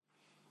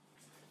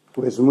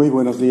Pues muy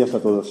buenos días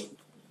a todos.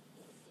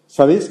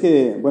 Sabéis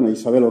que,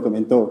 Isabel lo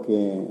comentó,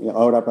 que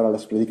ahora para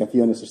las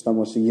predicaciones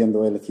estamos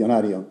siguiendo el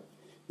leccionario.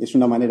 Es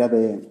una manera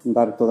de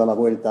dar toda la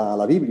vuelta a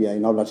la Biblia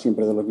y no hablar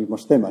siempre de los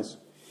mismos temas.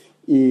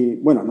 Y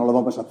no lo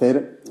vamos a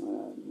hacer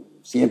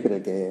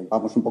siempre, que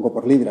vamos un poco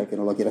por libre, el que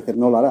no lo quiere hacer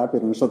no lo hará,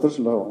 pero nosotros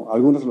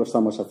algunos lo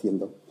estamos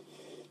haciendo.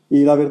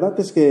 Y la verdad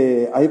es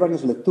que hay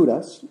varias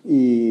lecturas,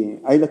 y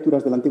hay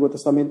lecturas del Antiguo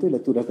Testamento y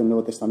lecturas del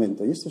Nuevo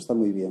Testamento, y esto está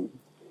muy bien.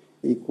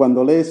 Y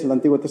cuando lees el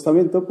Antiguo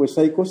Testamento, pues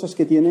hay cosas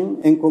que tienen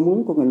en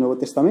común con el Nuevo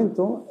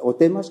Testamento o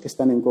temas que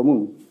están en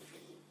común.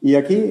 Y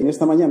aquí, en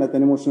esta mañana,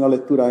 tenemos una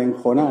lectura en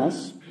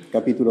Jonás,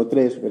 capítulo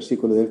 3,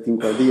 versículo del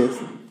 5 al 10,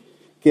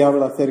 que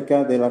habla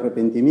acerca del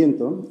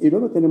arrepentimiento. Y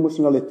luego tenemos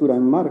una lectura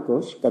en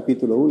Marcos,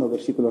 capítulo 1,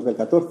 versículos del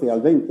 14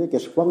 al 20, que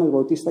es Juan el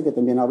Bautista, que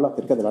también habla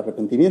acerca del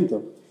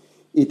arrepentimiento.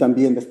 Y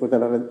también, después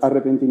del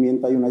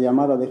arrepentimiento, hay una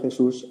llamada de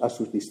Jesús a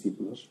sus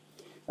discípulos.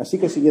 Así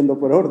que, siguiendo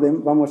por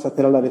orden, vamos a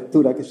hacer la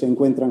lectura que se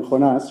encuentra en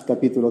Jonás,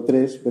 capítulo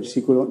 3,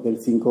 versículo del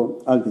 5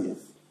 al 10,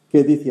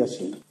 que dice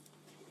así: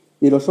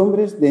 Y los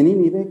hombres de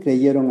Nínive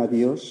creyeron a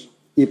Dios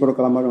y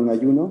proclamaron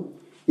ayuno,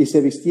 y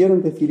se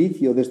vistieron de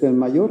cilicio desde el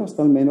mayor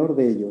hasta el menor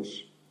de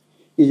ellos.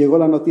 Y llegó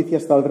la noticia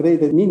hasta el rey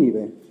de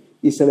Nínive,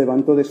 y se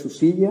levantó de su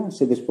silla,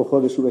 se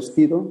despojó de su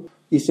vestido,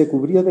 y se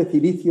cubrió de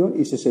cilicio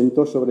y se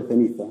sentó sobre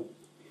ceniza.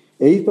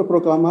 E hizo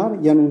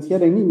proclamar y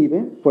anunciar en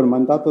Nínive, por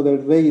mandato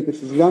del rey y de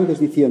sus grandes,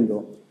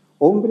 diciendo: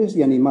 Hombres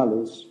y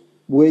animales,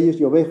 bueyes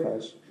y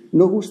ovejas,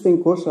 no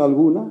gusten cosa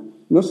alguna,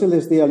 no se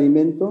les dé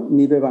alimento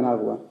ni beban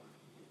agua,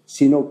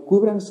 sino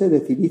cúbranse de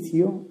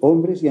cilicio,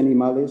 hombres y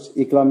animales,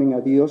 y clamen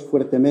a Dios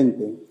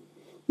fuertemente,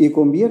 y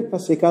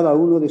conviértase cada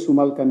uno de su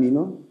mal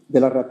camino,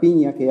 de la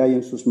rapiña que hay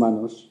en sus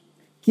manos.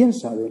 ¿Quién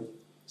sabe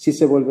si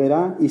se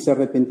volverá y se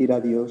arrepentirá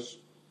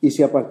Dios, y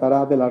se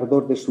apartará del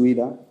ardor de su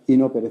ira, y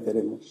no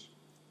pereceremos?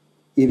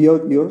 Y vio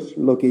Dios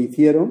lo que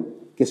hicieron,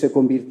 que se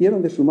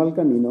convirtieron de su mal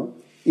camino,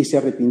 y se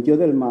arrepintió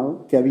del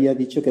mal que había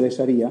dicho que les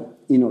haría,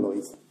 y no lo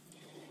hizo.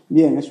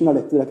 Bien, es una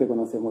lectura que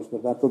conocemos,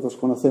 ¿verdad? Todos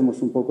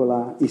conocemos un poco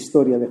la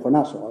historia de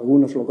Jonás, o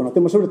algunos lo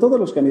conocemos, sobre todo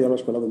los que han ido a la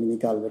escuela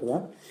dominical,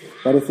 ¿verdad?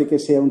 Parece que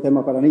sea un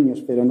tema para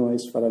niños, pero no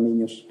es para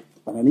niños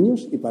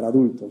y para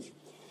adultos.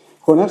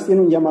 Jonás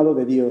tiene un llamado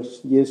de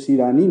Dios, y es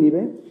ir a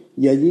Nínive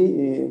y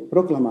allí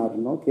proclamar,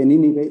 ¿no?, que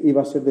Nínive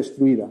iba a ser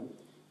destruida,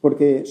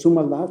 porque su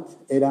maldad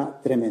era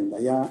tremenda,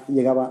 ya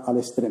llegaba al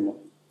extremo.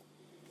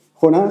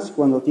 Jonás,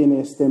 cuando tiene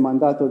este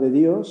mandato de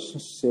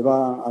Dios, se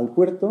va al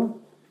puerto,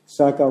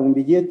 saca un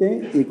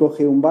billete y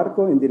coge un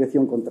barco en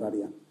dirección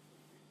contraria.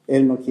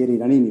 Él no quiere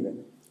ir a Nínive.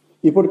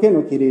 ¿Y por qué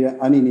no quiere ir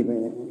a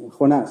Nínive,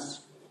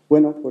 Jonás?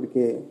 Bueno,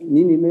 porque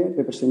Nínive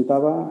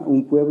representaba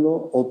un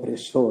pueblo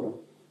opresor.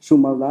 Su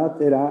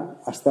maldad era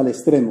hasta el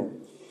extremo.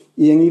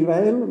 Y en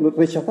Israel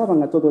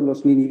rechazaban a todos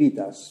los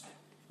ninivitas.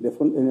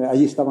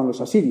 Allí estaban los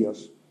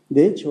asirios.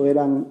 De hecho,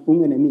 eran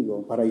un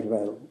enemigo para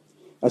Israel.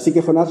 Así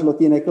que Jonás lo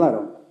tiene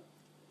claro.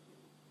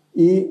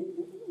 Y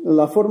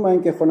la forma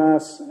en que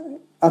Jonás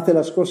hace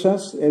las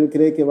cosas, él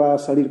cree que va a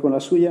salir con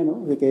la suya,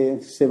 ¿no?, de que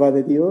se va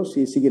de Dios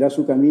y seguirá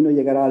su camino,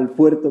 llegará al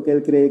puerto que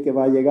él cree que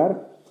va a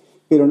llegar,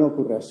 pero no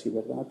ocurre así,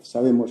 ¿verdad?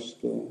 Sabemos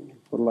que,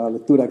 por la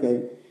lectura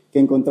que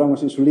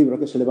encontramos en su libro,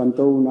 que se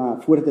levantó una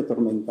fuerte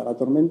tormenta. La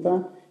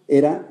tormenta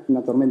era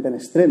una tormenta en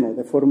extremo,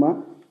 de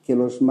forma que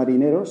los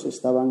marineros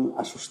estaban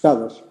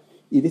asustados.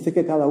 Y dice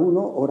que cada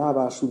uno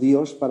oraba a su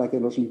Dios para que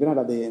los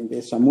librara de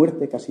esa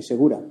muerte casi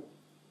segura.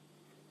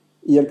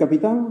 Y el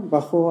capitán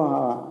bajó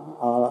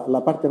a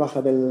la parte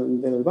baja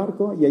del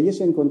barco y allí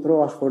se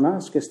encontró a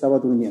Jonás, que estaba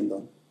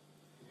durmiendo.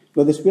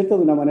 Lo despierta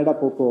de una manera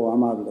poco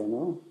amable,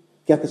 ¿no?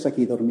 ¿Qué haces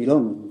aquí,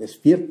 dormilón?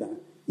 Despierta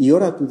y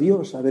ora a tu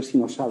Dios a ver si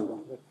nos salva.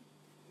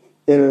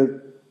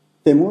 El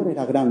temor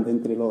era grande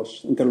entre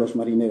los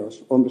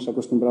marineros, hombres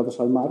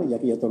acostumbrados al mar, y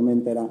aquella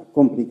tormenta era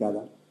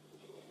complicada.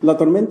 La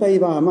tormenta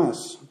iba a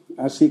más,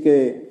 así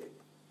que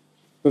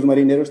los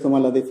marineros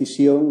toman la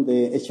decisión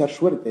de echar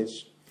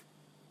suertes.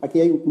 Aquí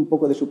hay un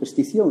poco de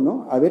superstición,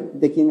 ¿no? A ver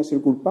de quién es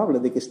el culpable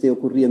de que esté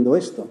ocurriendo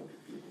esto.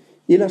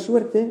 Y la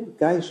suerte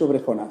cae sobre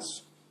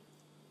Jonás.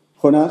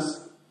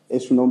 Jonás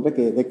es un hombre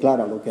que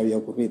declara lo que había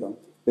ocurrido.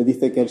 Le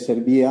dice que él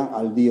servía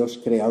al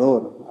Dios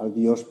creador, al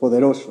Dios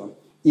poderoso,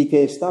 y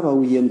que estaba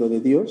huyendo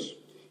de Dios.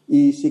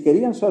 Y si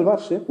querían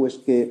salvarse, pues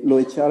que lo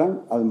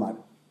echaran al mar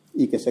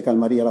y que se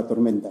calmaría la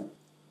tormenta.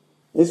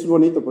 Es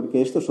bonito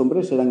porque estos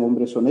hombres eran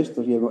hombres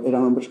honestos y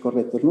eran hombres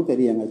correctos. No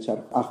querían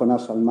echar a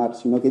Jonás al mar,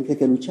 sino que dice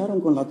que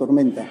lucharon con la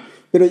tormenta.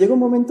 Pero llegó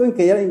un momento en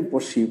que era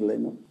imposible,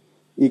 ¿no?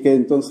 Y que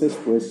entonces,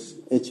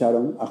 pues,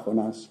 echaron a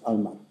Jonás al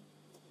mar.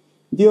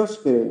 Dios,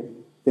 que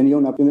tenía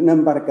una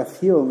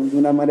embarcación de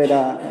una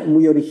manera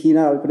muy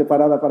original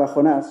preparada para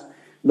Jonás,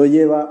 lo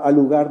lleva al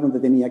lugar donde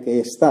tenía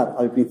que estar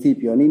al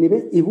principio, a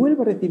Nínive, y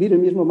vuelve a recibir el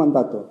mismo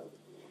mandato,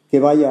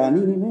 que vaya a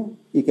Nínive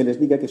y que les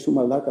diga que su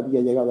maldad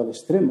había llegado al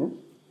extremo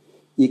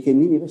y que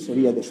Nínive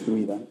sería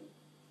destruida.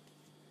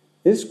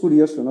 Es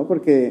curioso, ¿no?,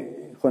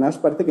 porque Jonás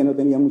parece que no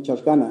tenía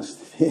muchas ganas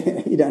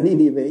de ir a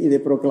Nínive y de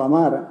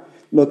proclamar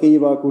lo que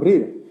iba a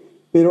ocurrir,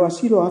 pero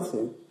así lo hace.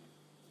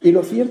 Y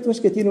lo cierto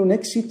es que tiene un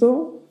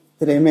éxito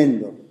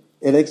tremendo.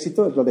 El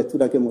éxito es la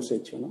lectura que hemos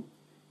hecho, ¿no?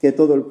 Que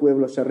todo el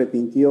pueblo se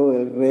arrepintió,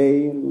 el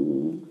rey,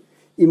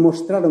 y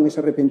mostraron ese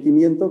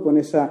arrepentimiento con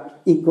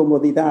esa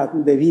incomodidad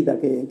de vida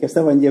que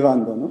estaban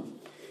llevando, ¿no?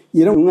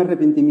 Y era un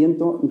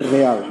arrepentimiento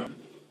real.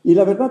 Y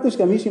la verdad es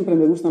que a mí siempre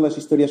me gustan las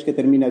historias que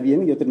terminan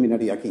bien, y yo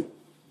terminaría aquí.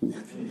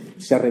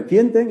 Se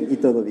arrepienten y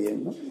todo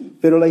bien, ¿no?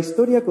 Pero la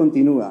historia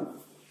continúa,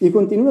 y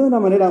continúa de una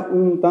manera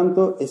un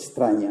tanto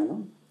extraña,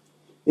 ¿no?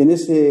 En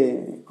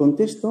ese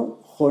contexto,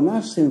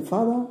 Jonás se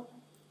enfada.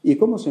 ¿Y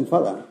cómo se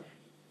enfada?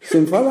 Se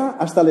enfada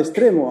hasta el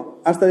extremo,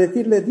 hasta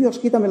decirle: Dios,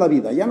 quítame la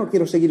vida, ya no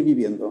quiero seguir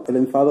viviendo. El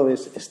enfado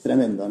es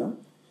tremendo, ¿no?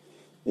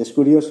 Es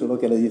curioso lo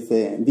que le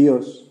dice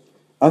Dios.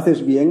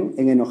 ¿Haces bien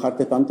en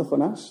enojarte tanto,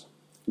 Jonás?,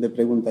 le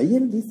pregunta. Y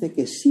él dice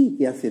que sí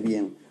que hace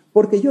bien,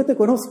 porque yo te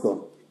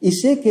conozco y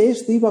sé que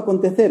esto iba a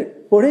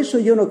acontecer. Por eso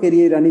yo no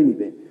quería ir a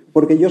Nínive,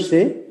 porque yo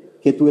sé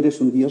que tú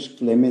eres un Dios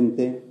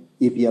clemente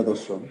y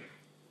piadoso,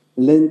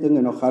 lento en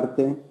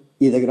enojarte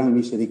y de gran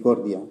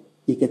misericordia,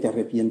 y que te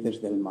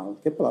arrepientes del mal.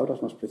 Qué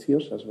palabras más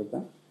preciosas,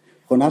 ¿verdad?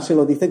 Jonás se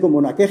lo dice como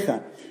una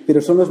queja,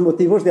 pero son los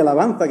motivos de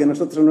alabanza, que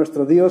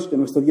nuestro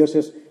Dios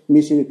es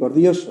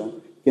misericordioso,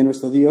 que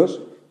nuestro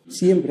Dios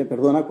siempre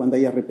perdona cuando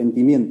hay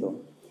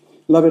arrepentimiento.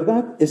 La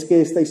verdad es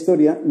que esta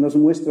historia nos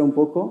muestra un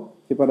poco,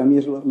 que para mí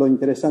es lo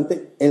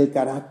interesante, el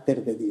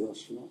carácter de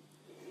Dios, ¿no?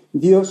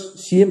 Dios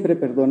siempre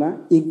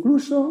perdona,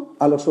 incluso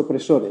a los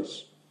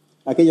opresores,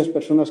 aquellas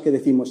personas que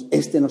decimos: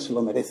 este no se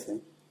lo merece.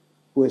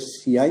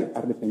 Pues si hay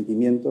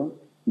arrepentimiento,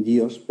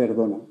 Dios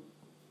perdona.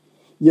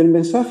 Y el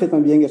mensaje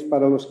también es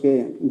para los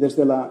que,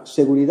 desde la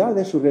seguridad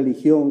de su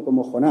religión,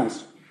 como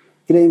Jonás,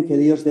 creen que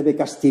Dios debe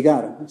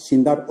castigar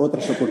sin dar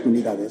otras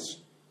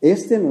oportunidades.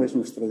 Este no es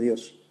nuestro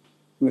Dios.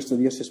 Nuestro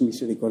Dios es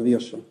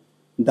misericordioso,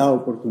 da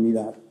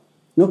oportunidad.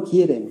 No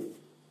quiere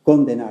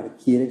condenar,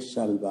 quiere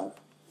salvar.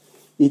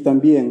 Y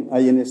también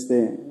hay en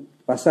este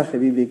pasaje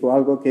bíblico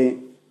algo que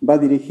va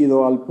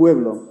dirigido al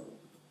pueblo,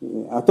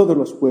 a todos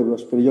los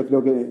pueblos, pero yo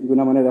creo que de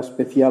una manera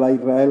especial a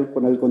Israel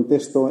por el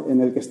contexto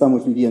en el que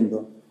estamos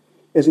viviendo.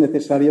 Es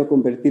necesario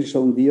convertirse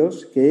a un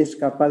Dios que es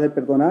capaz de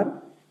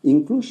perdonar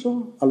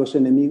incluso a los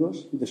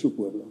enemigos de su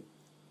pueblo.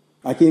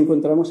 Aquí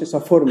encontramos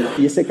esa forma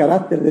y ese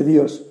carácter de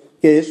Dios,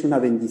 que es una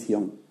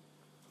bendición.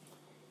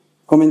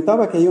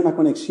 Comentaba que hay una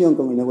conexión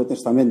con el Nuevo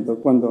Testamento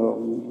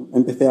cuando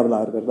empecé a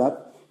hablar,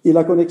 ¿verdad? Y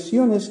la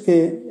conexión es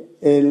que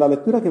en la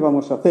lectura que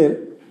vamos a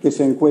hacer, que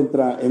se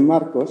encuentra en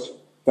Marcos,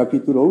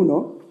 capítulo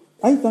 1,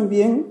 hay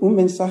también un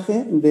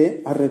mensaje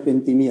de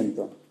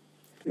arrepentimiento.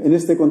 En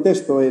este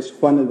contexto es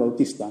Juan el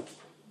Bautista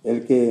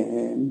el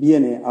que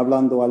viene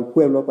hablando al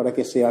pueblo para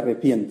que se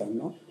arrepientan,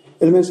 ¿no?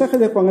 El mensaje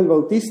de Juan el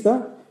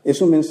Bautista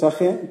es un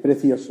mensaje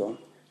precioso.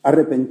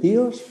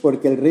 Arrepentíos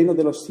porque el reino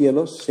de los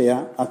cielos se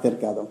ha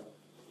acercado.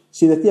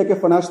 Si decía que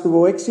Jonás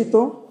tuvo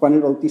éxito, Juan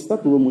el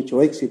Bautista tuvo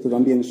mucho éxito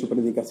también en su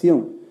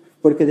predicación,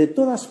 porque de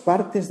todas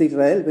partes de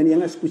Israel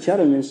venían a escuchar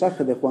el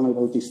mensaje de Juan el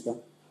Bautista.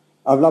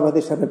 Hablaba de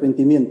ese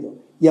arrepentimiento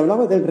y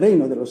hablaba del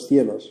reino de los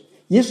cielos.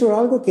 Y eso era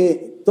algo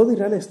que todo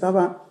Israel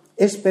estaba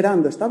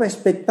esperando, estaba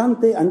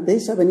expectante ante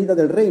esa venida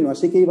del reino.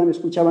 Así que iban,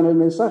 escuchaban el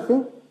mensaje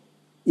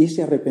y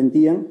se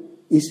arrepentían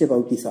y se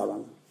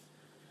bautizaban.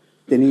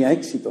 Tenía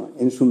éxito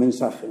en su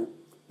mensaje.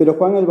 Pero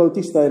Juan el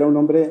Bautista era un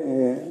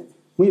hombre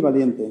muy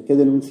valiente, que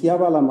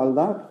denunciaba la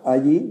maldad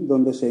allí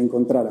donde se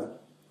encontrara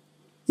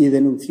y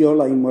denunció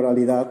la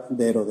inmoralidad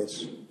de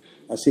Herodes.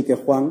 Así que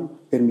Juan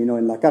terminó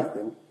en la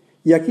cárcel.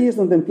 Y aquí es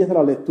donde empieza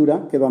la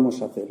lectura que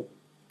vamos a hacer.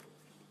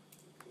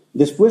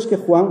 Después que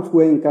Juan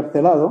fue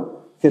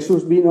encarcelado,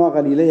 Jesús vino a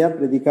Galilea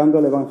predicando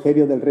el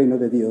evangelio del reino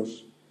de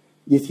Dios,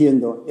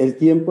 diciendo: el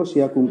tiempo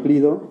se ha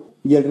cumplido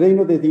y el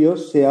reino de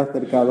Dios se ha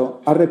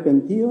acercado.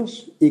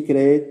 Arrepentíos y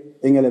creed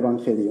en el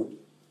evangelio.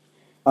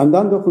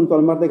 Andando junto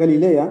al mar de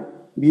Galilea,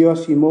 vio a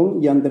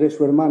Simón y a Andrés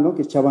su hermano,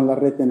 que echaban la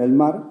red en el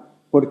mar,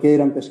 porque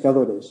eran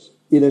pescadores.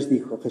 Y les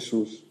dijo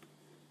Jesús: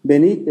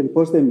 venid en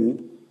pos de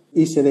mí,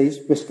 y seréis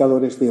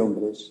pescadores de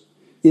hombres.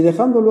 Y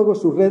dejando luego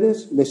sus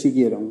redes, le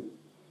siguieron.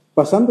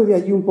 Pasando de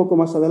allí un poco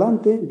más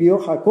adelante, vio a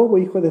Jacobo,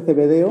 hijo de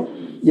Zebedeo,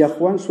 y a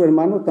Juan su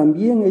hermano,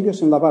 también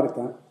ellos en la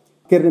barca,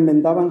 que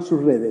remendaban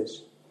sus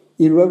redes.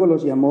 Y luego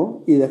los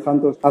llamó, y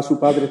dejando a su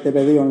padre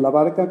Zebedeo en la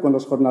barca con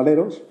los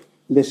jornaleros,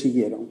 le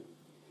siguieron.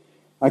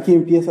 Aquí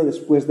empieza: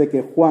 después de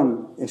que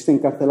Juan esté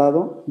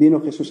encarcelado,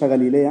 vino Jesús a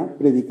Galilea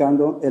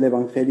predicando el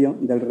evangelio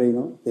del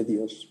reino de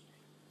Dios.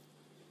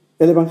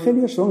 El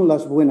evangelio son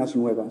las buenas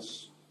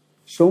nuevas,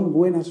 son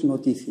buenas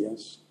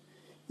noticias.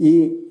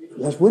 Y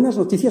las buenas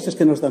noticias es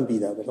que nos dan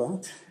vida,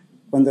 ¿verdad?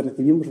 Cuando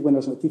recibimos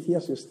buenas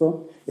noticias,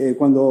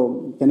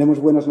 cuando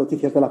tenemos buenas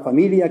noticias de la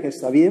familia, que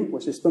está bien,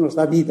 pues esto nos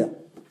da vida.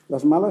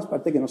 Las malas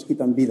parece que nos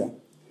quitan vida.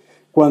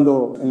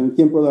 Cuando en el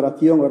tiempo de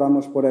oración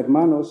oramos por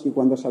hermanos y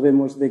cuando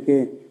sabemos de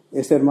que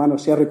ese hermano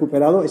se ha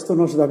recuperado, esto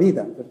nos da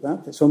vida,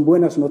 ¿verdad? Son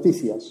buenas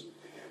noticias.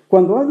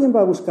 Cuando alguien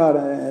va a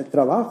buscar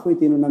trabajo y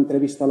tiene una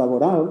entrevista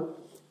laboral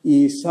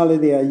y sale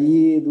de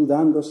allí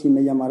dudando si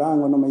me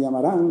llamarán o no me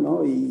llamarán,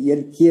 ¿no? Y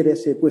él quiere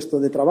ese puesto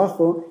de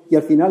trabajo y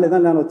al final le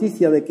dan la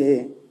noticia de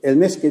que el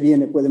mes que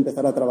viene puede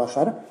empezar a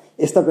trabajar,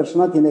 esta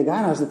persona tiene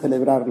ganas de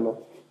celebrarlo.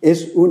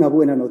 Es una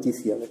buena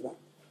noticia, ¿verdad?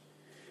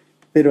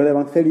 Pero el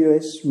Evangelio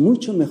es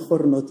mucho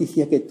mejor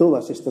noticia que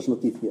todas estas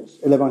noticias.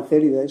 El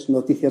Evangelio es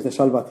noticias de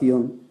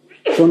salvación,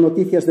 son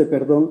noticias de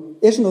perdón,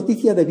 es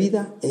noticia de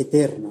vida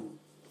eterna.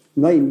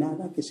 No hay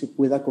nada que se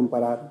pueda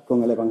comparar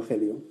con el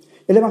Evangelio.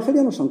 El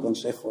Evangelio no son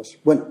consejos.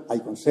 Bueno,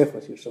 hay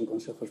consejos y son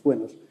consejos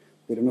buenos,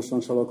 pero no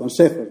son solo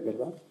consejos,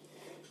 ¿verdad?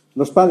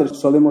 Los padres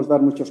solemos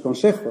dar muchos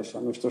consejos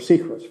a nuestros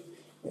hijos.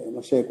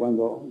 No sé,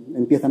 cuando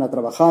empiezan a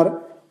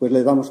trabajar, pues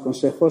les damos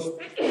consejos,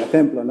 por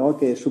ejemplo, ¿no?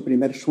 Que su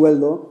primer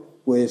sueldo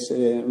pues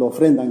lo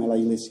ofrendan a la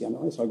iglesia,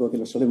 ¿no? Es algo que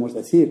lo solemos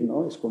decir,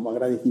 ¿no? Es como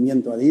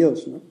agradecimiento a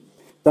Dios, ¿no?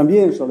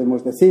 También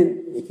solemos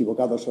decir,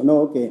 equivocados o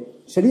no,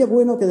 que sería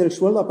bueno que del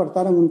sueldo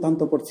apartaran un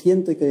tanto por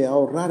ciento y que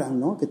ahorraran,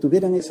 ¿no? Que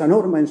tuvieran esa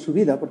norma en su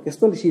vida, porque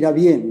esto les irá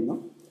bien, ¿no?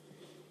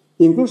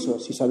 Incluso,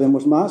 si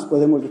sabemos más,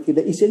 podemos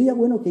decirle, y sería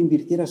bueno que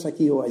invirtieras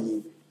aquí o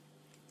allí.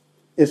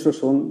 Esos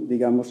son,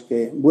 digamos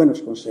que,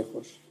 buenos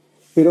consejos.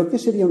 Pero, ¿qué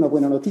sería una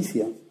buena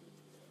noticia?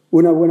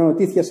 Una buena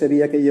noticia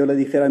sería que yo le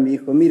dijera a mi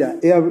hijo, mira,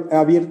 he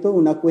abierto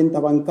una cuenta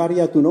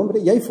bancaria a tu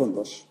nombre y hay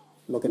fondos,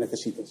 lo que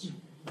necesites.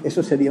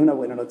 Eso sería una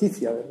buena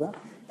noticia, ¿verdad?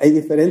 Hay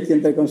diferencia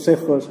entre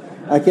consejos.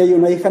 Aquí hay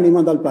una hija ni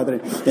manda al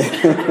padre.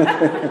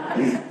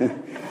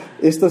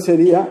 Esto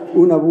sería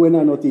una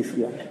buena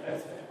noticia.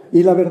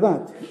 Y la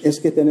verdad es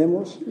que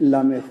tenemos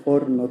la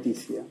mejor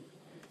noticia.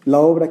 La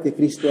obra que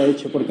Cristo ha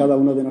hecho por cada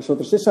uno de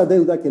nosotros. Esa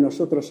deuda que a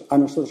nosotros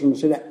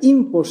nos era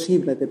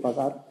imposible de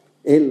pagar,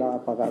 Él la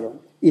ha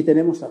pagado. Y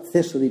tenemos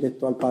acceso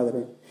directo al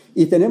Padre.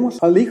 Y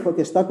tenemos al Hijo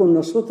que está con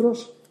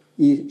nosotros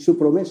y su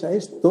promesa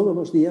es todos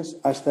los días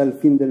hasta el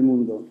fin del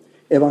mundo.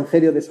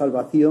 Evangelio de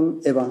salvación,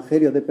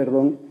 evangelio de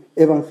perdón,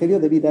 evangelio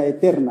de vida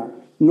eterna.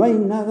 No hay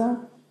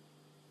nada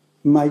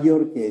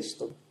mayor que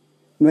esto.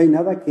 No hay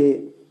nada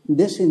que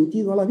dé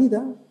sentido a la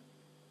vida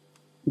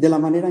de la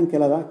manera en que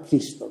la da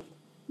Cristo.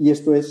 Y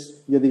esto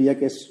es, yo diría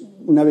que es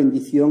una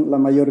bendición, la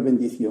mayor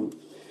bendición.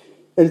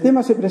 El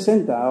tema se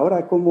presenta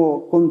ahora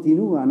como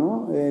continúa,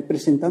 ¿no?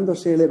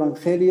 Presentándose el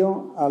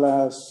Evangelio a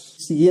las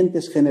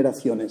siguientes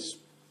generaciones.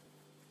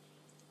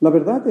 La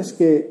verdad es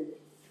que,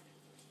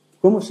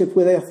 ¿cómo se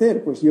puede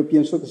hacer? Pues yo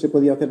pienso que se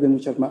podía hacer de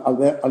muchas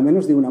maneras, al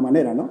menos de una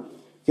manera,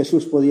 ¿no?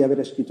 Jesús podía haber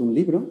escrito un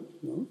libro,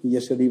 ¿no? Y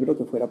ese libro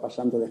que fuera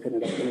pasando de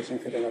generaciones en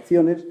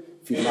generaciones,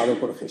 firmado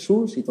por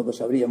Jesús, y todos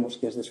sabríamos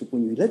que es de su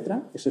puño y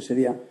letra. Eso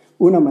sería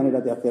una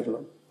manera de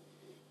hacerlo.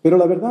 Pero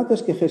la verdad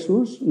es que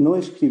Jesús no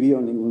escribió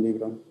ningún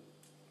libro.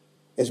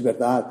 Es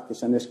verdad que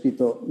se han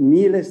escrito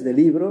miles de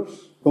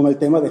libros con el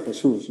tema de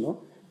Jesús,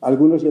 ¿no?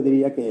 Algunos yo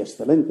diría que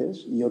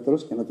excelentes y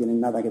otros que no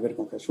tienen nada que ver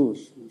con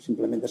Jesús,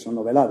 simplemente son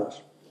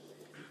novelados.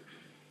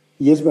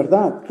 Y es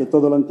verdad que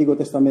todo el Antiguo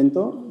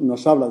Testamento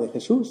nos habla de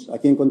Jesús.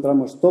 Aquí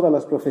encontramos todas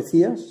las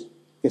profecías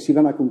que se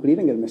iban a cumplir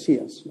en el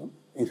Mesías, ¿no?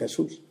 En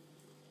Jesús.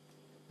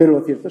 Pero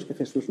lo cierto es que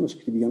Jesús no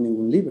escribió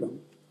ningún libro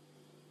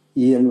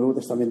y el Nuevo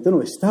Testamento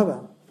no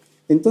estaba.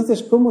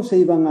 Entonces, ¿cómo se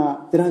iban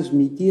a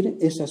transmitir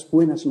esas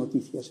buenas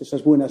noticias,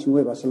 esas buenas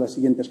nuevas a las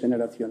siguientes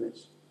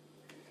generaciones?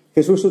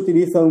 Jesús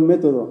utiliza un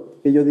método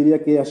que yo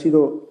diría que ha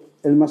sido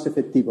el más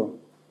efectivo.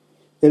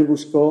 Él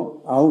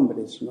buscó a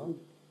hombres, ¿no?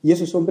 Y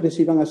esos hombres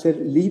iban a ser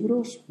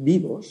libros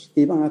vivos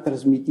que iban a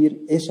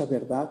transmitir esa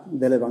verdad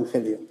del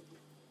Evangelio.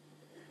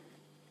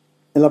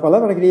 En la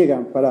palabra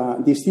griega para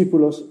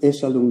discípulos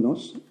es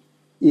alumnos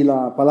y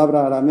la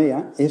palabra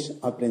aramea es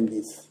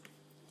aprendiz.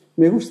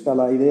 Me gusta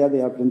la idea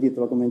de aprendiz,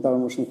 lo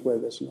comentábamos un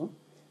jueves, ¿no?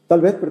 Tal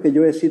vez porque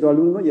yo he sido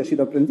alumno y he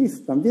sido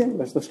aprendiz también,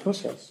 las dos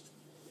cosas.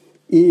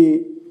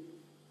 Y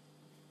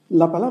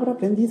la palabra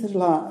aprendiz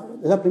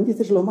el aprendiz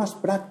es lo más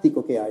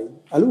práctico que hay.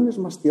 Alumno es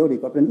más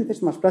teórico, aprendiz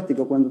es más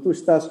práctico. Cuando tú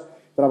estás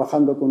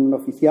trabajando con un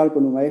oficial,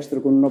 con un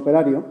maestro, con un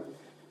operario,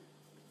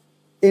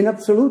 en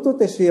absoluto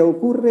te se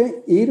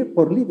ocurre ir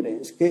por libre.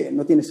 Es que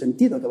no tiene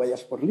sentido que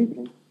vayas por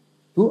libre.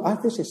 Tú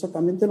haces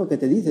exactamente lo que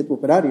te dice tu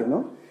operario,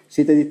 ¿no?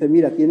 Si te dice,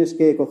 mira, tienes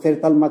que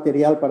coger tal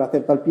material para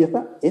hacer tal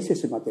pieza, es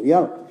ese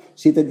material.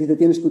 Si te dice,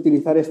 tienes que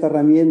utilizar esta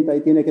herramienta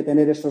y tiene que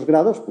tener esos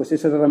grados, pues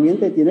esa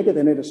herramienta y tiene que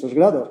tener esos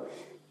grados.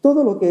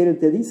 Todo lo que él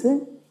te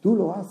dice, tú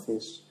lo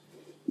haces.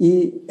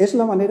 Y es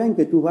la manera en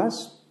que tú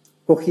vas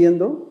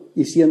cogiendo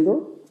y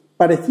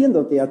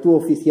pareciéndote a tu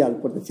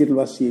oficial, por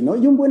decirlo así, ¿no?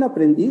 Y un buen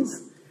aprendiz,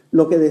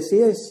 lo que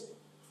desea es,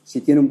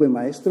 si tiene un buen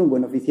maestro, un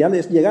buen oficial,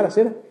 es llegar a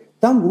ser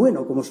tan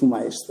bueno como su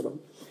maestro.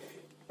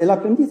 El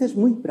aprendiz es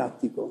muy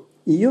práctico.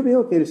 Y yo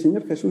veo que el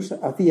Señor Jesús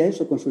hacía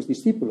eso con sus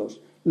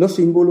discípulos. Los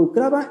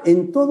involucraba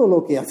en todo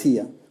lo que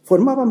hacía.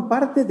 Formaban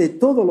parte de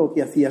todo lo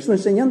que hacía. Su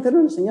enseñanza era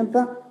una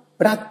enseñanza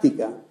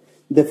práctica,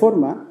 de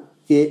forma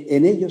que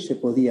en ellos se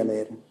podía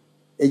leer.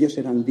 Ellos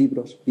eran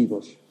libros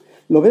vivos.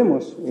 Lo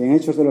vemos en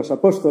Hechos de los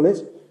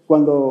Apóstoles,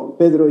 cuando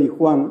Pedro y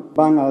Juan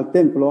van al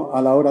templo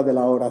a la hora de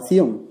la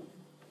oración.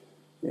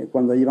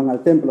 Cuando iban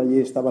al templo, allí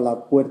estaba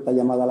la puerta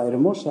llamada la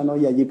Hermosa, ¿no?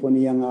 Y allí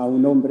ponían a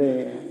un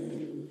hombre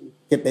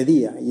que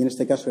pedía, y en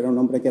este caso era un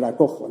hombre que era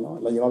cojo, ¿no?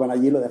 Lo llevaban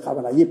allí, lo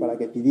dejaban allí para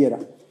que pidiera.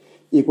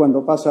 Y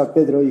cuando pasa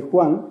Pedro y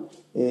Juan,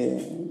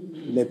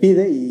 le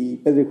pide, y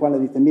Pedro y Juan le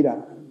dicen,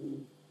 mira,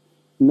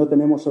 no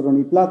tenemos oro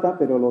ni plata,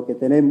 pero lo que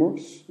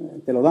tenemos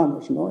te lo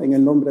damos, ¿no? En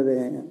el nombre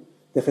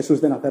de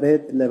Jesús de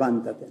Nazaret,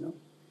 levántate, ¿no?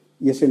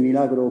 Y ese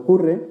milagro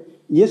ocurre.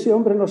 Y ese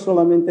hombre no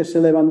solamente se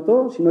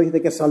levantó, sino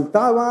dice que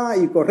saltaba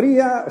y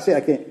corría, o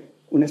sea que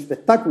un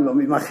espectáculo,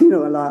 me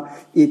imagino,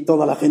 y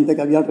toda la gente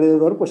que había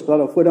alrededor, pues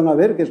claro, fueron a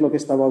ver qué es lo que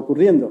estaba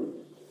ocurriendo.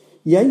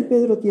 Y ahí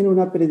Pedro tiene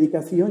una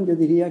predicación, yo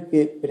diría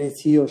que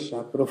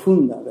preciosa,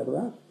 profunda,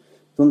 ¿verdad?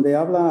 Donde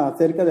habla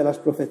acerca de las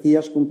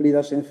profecías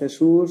cumplidas en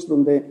Jesús,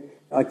 donde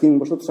a quien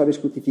vosotros habéis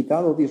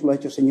crucificado, Dios lo ha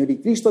hecho Señor y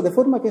Cristo, de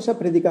forma que esa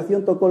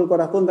predicación tocó el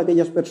corazón de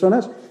aquellas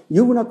personas y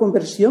hubo una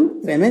conversión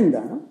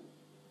tremenda, ¿no?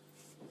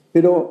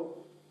 Pero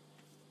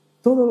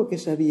todo lo que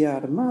se había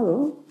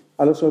armado,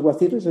 a los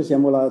alguaciles les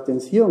llamó la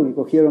atención y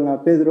cogieron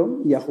a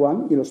Pedro y a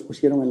Juan y los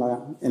pusieron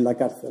en la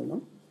cárcel,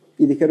 ¿no?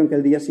 Y dijeron que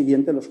el día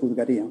siguiente los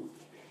juzgarían.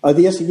 Al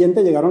día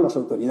siguiente llegaron las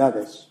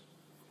autoridades.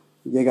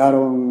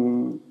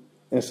 Llegaron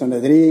el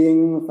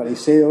Sanedrín,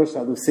 fariseos,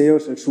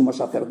 saduceos, el sumo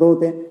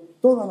sacerdote,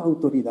 toda la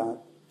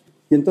autoridad.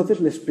 Y entonces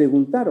les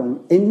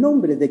preguntaron en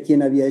nombre de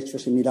quién había hecho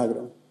ese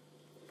milagro.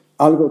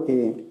 Algo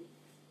que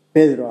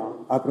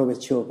Pedro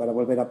aprovechó para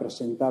volver a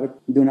presentar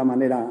de una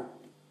manera,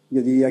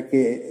 yo diría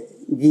que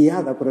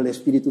guiada por el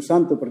Espíritu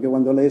Santo, porque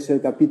cuando lees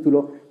el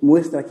capítulo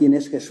muestra quién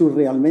es Jesús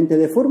realmente,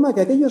 de forma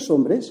que aquellos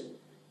hombres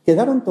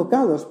quedaron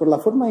tocados por la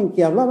forma en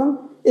que hablaban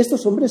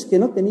estos hombres que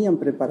no tenían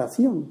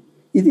preparación.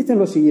 Y dicen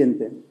lo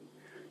siguiente: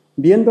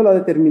 viendo la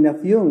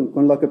determinación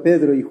con la que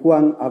Pedro y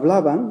Juan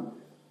hablaban,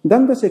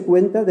 dándose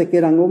cuenta de que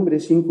eran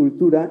hombres sin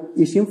cultura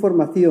y sin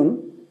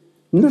formación,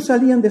 no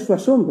salían de su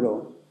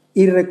asombro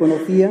y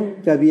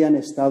reconocían que habían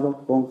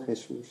estado con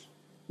Jesús.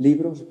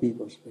 Libros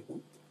vivos,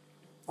 ¿verdad?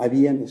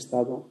 Habían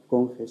estado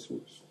con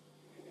Jesús.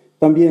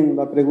 También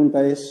la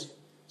pregunta es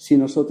si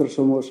nosotros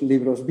somos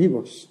libros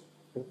vivos,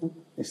 ¿verdad?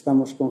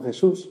 Estamos con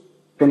Jesús,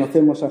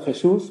 conocemos a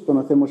Jesús,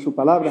 conocemos su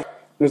palabra,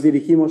 nos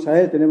dirigimos a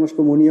Él, tenemos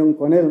comunión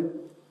con Él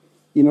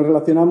y nos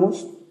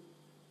relacionamos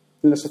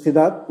en la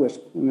sociedad,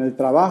 pues en el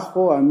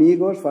trabajo,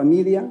 amigos,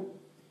 familia.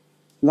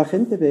 ¿La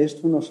gente ve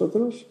esto en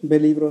nosotros? ¿Ve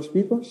libros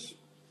vivos?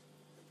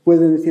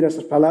 ¿Pueden decir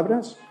esas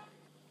palabras?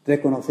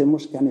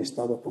 Reconocemos que han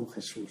estado con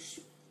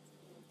Jesús.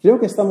 Creo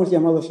que estamos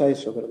llamados a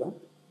eso, ¿verdad?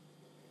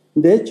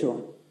 De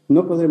hecho,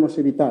 no podremos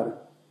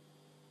evitar,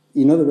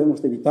 y no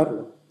debemos de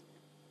evitarlo,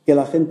 que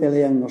la gente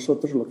lea en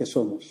nosotros lo que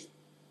somos.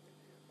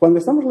 Cuando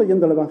estamos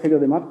leyendo el Evangelio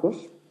de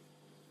Marcos,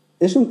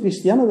 es un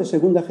cristiano de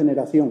segunda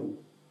generación.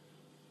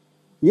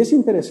 Y es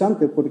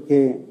interesante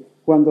porque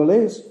cuando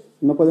lees,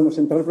 no podemos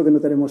entrar porque no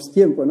tenemos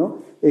tiempo, ¿no?,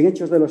 en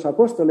Hechos de los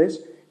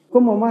Apóstoles,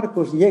 cómo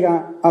Marcos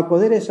llega a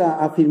poder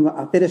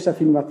hacer esa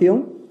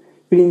afirmación: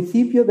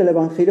 principio del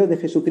Evangelio de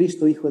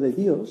Jesucristo, Hijo de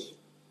Dios.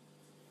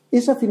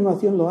 Esa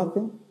afirmación lo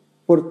hace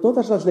por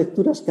todas las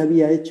lecturas que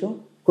había hecho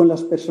con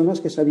las personas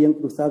que se habían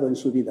cruzado en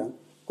su vida.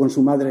 Con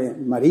su madre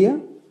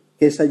María,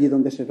 que es allí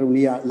donde se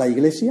reunía la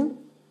iglesia.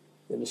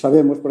 Lo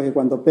sabemos porque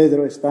cuando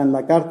Pedro está en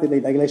la cárcel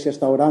y la iglesia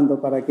está orando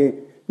para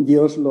que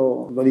Dios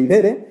lo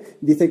libere,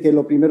 dice que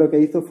lo primero que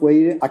hizo fue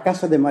ir a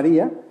casa de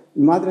María,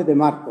 madre de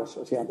Marcos,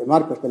 o sea, de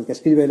Marcos, del que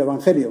escribe el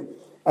Evangelio.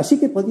 Así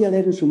que podía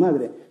leer en su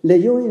madre.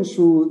 Leyó en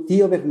su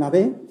tío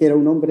Bernabé, que era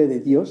un hombre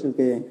de Dios, el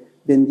que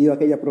vendió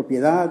aquella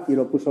propiedad y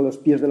lo puso a los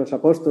pies de los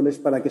apóstoles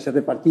para que se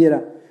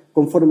repartiera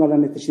conforme a la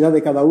necesidad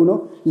de cada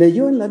uno.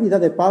 Leyó en la vida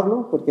de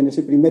Pablo, porque en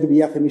ese primer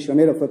viaje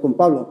misionero fue con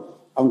Pablo,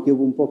 aunque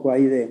hubo un poco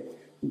ahí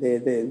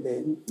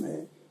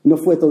no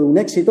fue todo un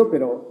éxito,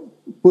 pero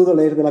pudo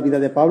leer de la vida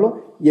de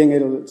Pablo, y en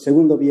el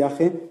segundo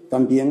viaje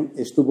también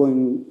estuvo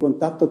en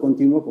contacto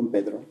continuo con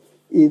Pedro.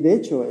 Y de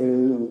hecho,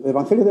 el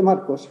Evangelio de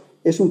Marcos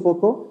es un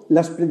poco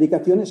las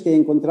predicaciones que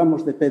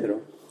encontramos de Pedro.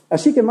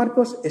 Así que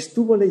Marcos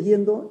estuvo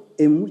leyendo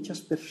en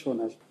muchas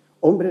personas,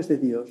 hombres de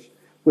Dios,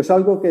 pues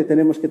algo que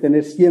tenemos que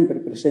tener siempre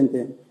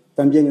presente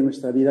también en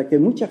nuestra vida, que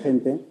mucha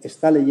gente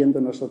está leyendo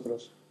en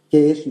nosotros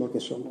qué es lo que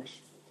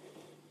somos.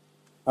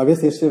 A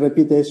veces se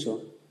repite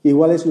eso.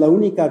 Igual es la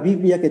única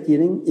Biblia que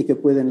tienen y que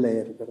pueden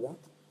leer, ¿verdad?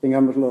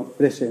 Tengámoslo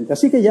presente.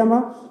 Así que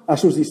llama a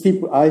estos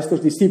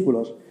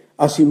discípulos,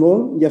 a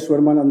Simón y a su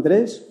hermano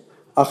Andrés,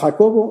 a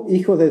Jacobo,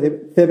 hijo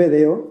de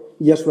Zebedeo,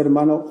 y a su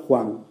hermano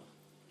Juan.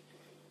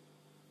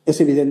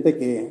 Es evidente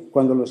que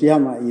cuando los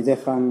llama y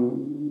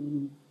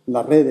dejan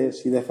las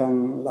redes y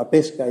dejan la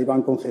pesca y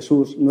van con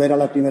Jesús, no era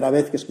la primera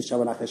vez que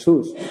escuchaban a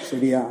Jesús.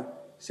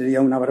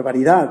 Sería una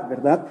barbaridad,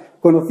 ¿verdad?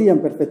 Conocían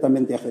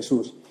perfectamente a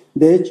Jesús.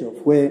 De hecho,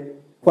 fue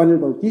Juan el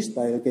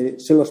Bautista el que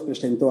se los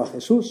presentó a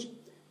Jesús.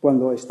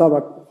 Cuando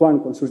estaba Juan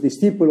con sus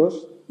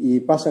discípulos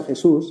y pasa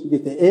Jesús,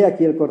 dice: he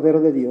aquí el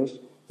Cordero de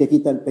Dios que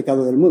quita el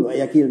pecado del mundo,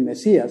 he aquí el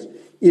Mesías.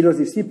 Y los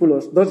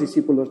discípulos, 2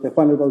 discípulos de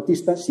Juan el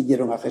Bautista,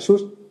 siguieron a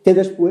Jesús, que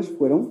después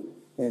fueron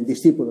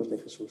discípulos de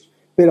Jesús.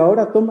 Pero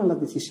ahora toman la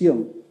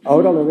decisión,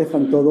 ahora lo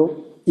dejan todo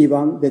y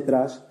van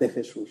detrás de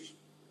Jesús.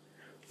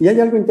 Y hay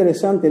algo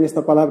interesante en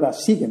esta palabra,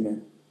 sígueme.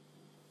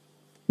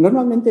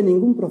 Normalmente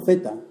ningún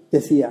profeta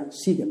decía,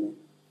 sígueme.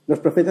 Los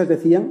profetas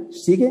decían,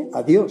 sigue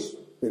a Dios,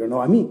 pero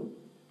no a mí.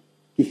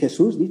 Y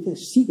Jesús dice,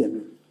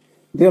 sígueme.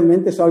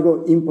 Realmente es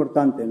algo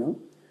importante, ¿no?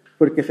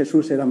 Porque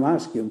Jesús era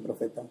más que un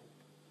profeta.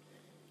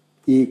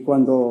 Y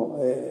cuando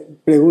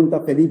pregunta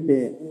a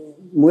Felipe,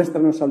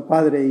 muéstranos al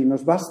Padre y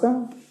nos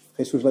basta,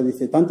 Jesús le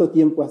dice, tanto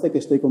tiempo hace que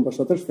estoy con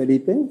vosotros,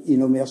 Felipe, y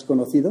no me has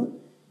conocido.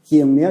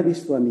 Quien me ha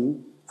visto a mí,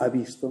 ha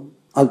visto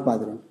al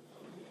Padre.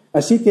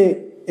 Así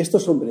que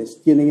estos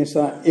hombres tienen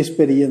esa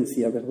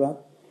experiencia, ¿verdad?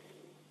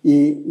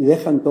 Y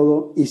dejan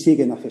todo y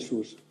siguen a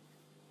Jesús.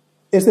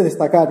 Es de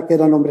destacar que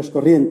eran hombres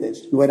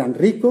corrientes, no eran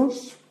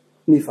ricos,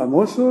 ni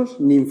famosos,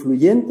 ni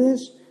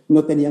influyentes,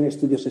 no tenían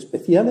estudios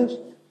especiales,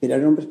 pero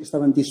eran hombres que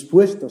estaban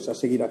dispuestos a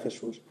seguir a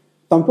Jesús.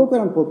 Tampoco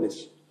eran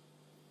pobres.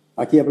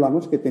 Aquí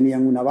hablamos que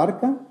tenían una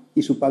barca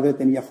y su padre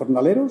tenía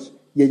jornaleros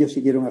y ellos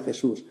siguieron a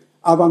Jesús.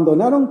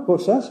 Abandonaron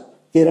cosas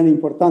que eran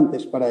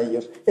importantes para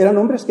ellos. Eran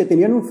hombres que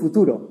tenían un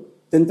futuro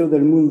dentro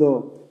del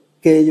mundo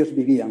que ellos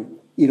vivían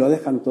y lo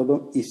dejan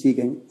todo y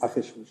siguen a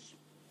Jesús.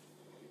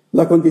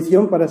 La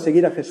condición para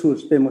seguir a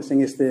Jesús, vemos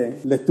en esta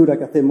lectura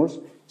que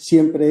hacemos,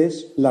 siempre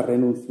es la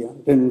renuncia,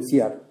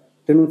 renunciar.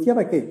 ¿Renunciar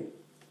a qué?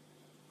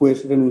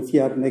 Pues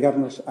renunciar,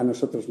 negarnos a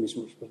nosotros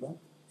mismos, ¿verdad?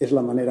 Es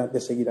la manera de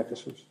seguir a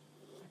Jesús.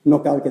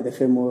 No cal que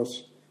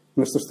dejemos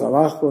nuestros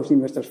trabajos y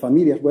nuestras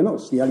familias. Bueno,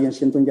 si alguien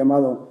siente un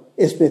llamado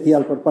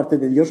especial por parte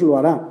de Dios, lo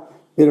hará.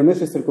 Pero no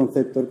es este el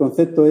concepto. El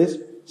concepto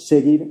es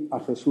seguir a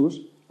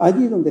Jesús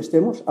allí donde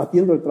estemos,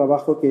 haciendo el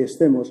trabajo que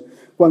estemos.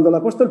 Cuando el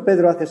apóstol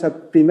Pedro hace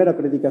esa primera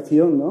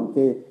predicación, ¿no?,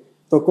 que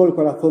tocó el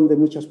corazón de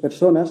muchas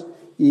personas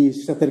y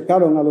se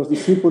acercaron a los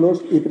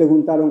discípulos y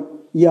preguntaron,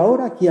 ¿y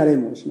ahora qué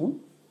haremos?, ¿no?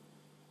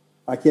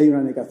 Aquí hay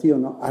una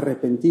negación, ¿no?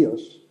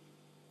 Arrepentíos.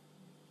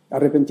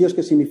 ¿Arrepentíos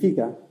qué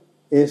significa?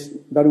 Es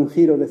dar un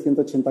giro de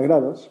 180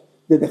 grados,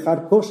 de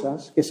dejar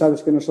cosas que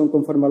sabes que no son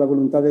conforme a la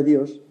voluntad de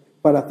Dios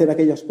para hacer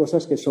aquellas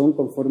cosas que son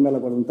conforme a la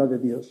voluntad de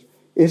Dios.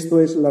 Esto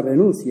es la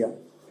renuncia.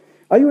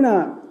 Hay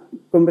una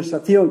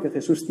conversación que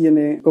Jesús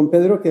tiene con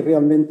Pedro que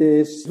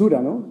realmente es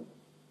dura, ¿no?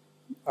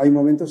 Hay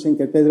momentos en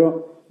que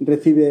Pedro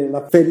recibe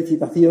la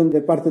felicitación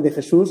de parte de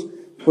Jesús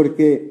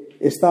porque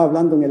está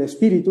hablando en el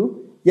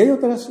Espíritu, y hay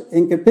otras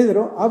en que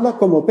Pedro habla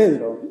como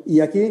Pedro, y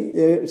aquí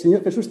el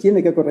Señor Jesús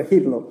tiene que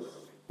corregirlo.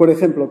 Por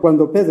ejemplo,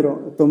 cuando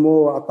Pedro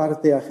tomó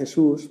aparte a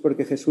Jesús,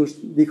 porque Jesús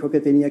dijo que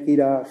tenía que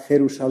ir a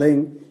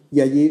Jerusalén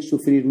y allí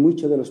sufrir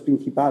mucho de los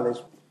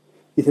principales,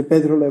 dice,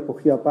 Pedro le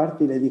cogió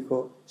aparte y le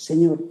dijo,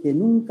 Señor, que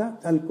nunca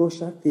tal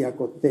cosa te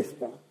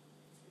acontezca.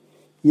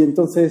 Y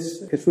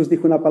entonces Jesús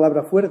dijo una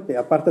palabra fuerte,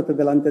 apártate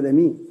delante de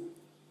mí.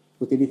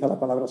 Utiliza la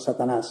palabra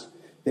Satanás,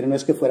 pero no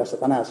es que fuera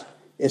Satanás,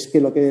 es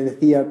que lo que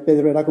decía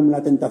Pedro era como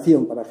una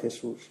tentación para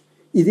Jesús.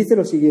 Y dice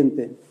lo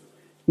siguiente,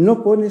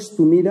 no pones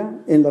tu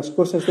mira en las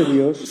cosas de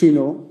Dios,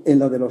 sino en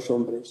la de los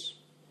hombres.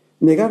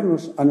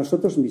 Negarnos a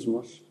nosotros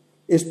mismos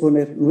es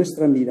poner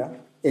nuestra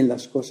mira en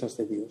las cosas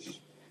de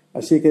Dios.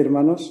 Así que,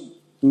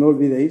 hermanos, no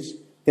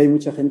olvidéis que hay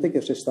mucha gente que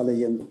os está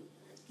leyendo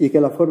y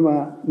que la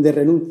forma de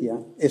renuncia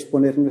es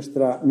poner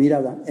nuestra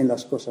mirada en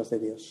las cosas de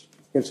Dios.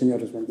 Que el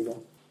Señor os bendiga.